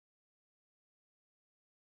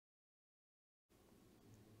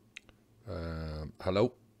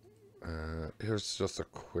Hello. Here's just a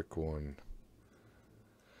quick one.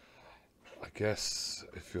 I guess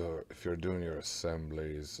if you're doing your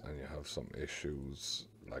assemblies and you have some issues,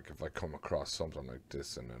 like if I come across something like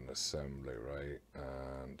this in an assembly, right,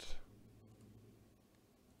 and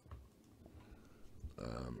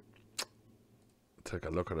um, take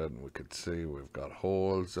a look at it, and we could see we've got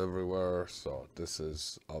holes everywhere. So this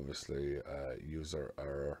is obviously a user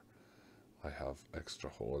error. I have extra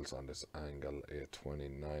holes on this angle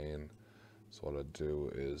 829. So what I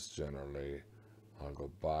do is generally I'll go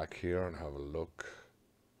back here and have a look,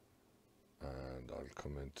 and I'll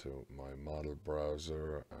come into my model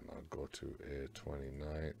browser and I'll go to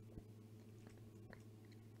A29.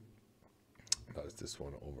 That's this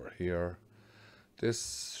one over here.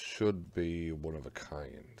 This should be one of a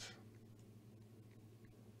kind.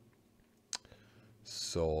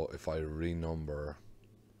 So if I renumber,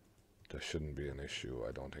 there shouldn't be an issue.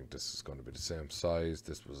 I don't think this is going to be the same size.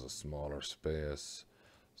 This was a smaller space.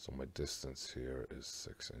 So my distance here is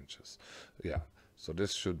 6 inches. Yeah, so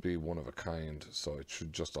this should be one of a kind, so it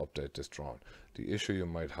should just update this drawing. The issue you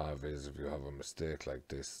might have is if you have a mistake like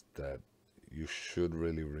this, that you should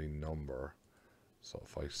really renumber. So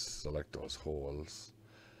if I select those holes,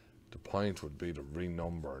 the point would be to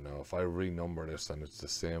renumber. Now if I renumber this and it's the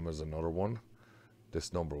same as another one,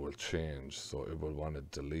 this number will change, so it will want to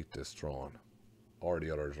delete this drawing or the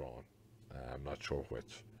other drawing. I'm not sure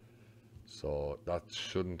which. So that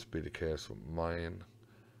shouldn't be the case with mine.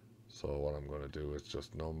 So what I'm going to do is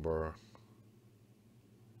just number,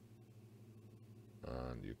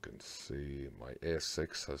 and you can see my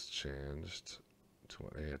A6 has changed to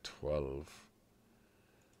an A12.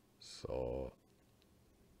 So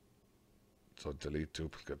delete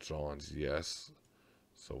duplicate drawings, yes.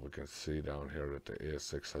 So we can see down here that the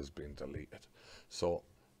A6 has been deleted. So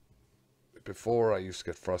before I used to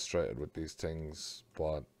get frustrated with these things,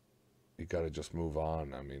 but you gotta just move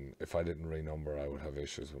on. I mean, if I didn't renumber, I would have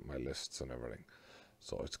issues with my lists and everything.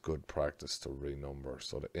 So it's good practice to renumber.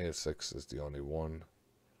 So the A6 is the only one.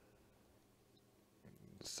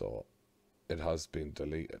 So it has been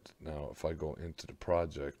deleted. Now, if I go into the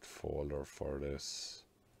project folder for this,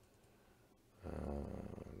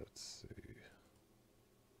 let's see,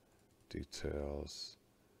 details,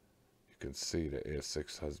 you can see the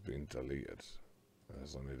A6 has been deleted.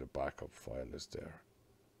 There's only the backup file is there.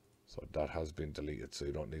 So that has been deleted, so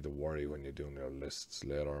you don't need to worry when you're doing your lists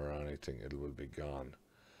later or anything, it will be gone.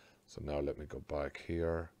 So now let me go back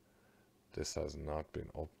here. This has not been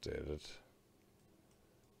updated.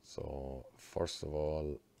 So first of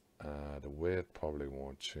all, the weight probably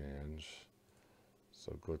won't change.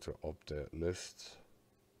 So go to update list.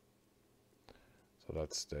 So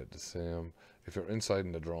that's stayed the same. If you're inside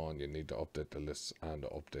in the drawing, you need to update the lists and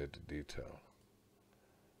update the detail.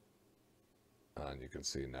 And you can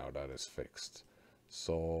see now that is fixed.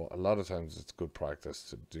 So a lot of times it's good practice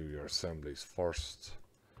to do your assemblies first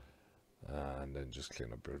and then just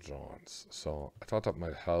clean up your drawings. So I thought that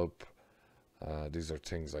might help. These are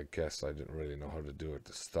things I guess I didn't really know how to do at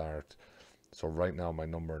the start. So right now my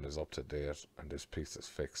numbering is up to date and this piece is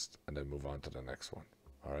fixed, and then move on to the next one.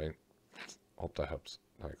 Alright, hope that helps.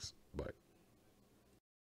 Thanks, bye.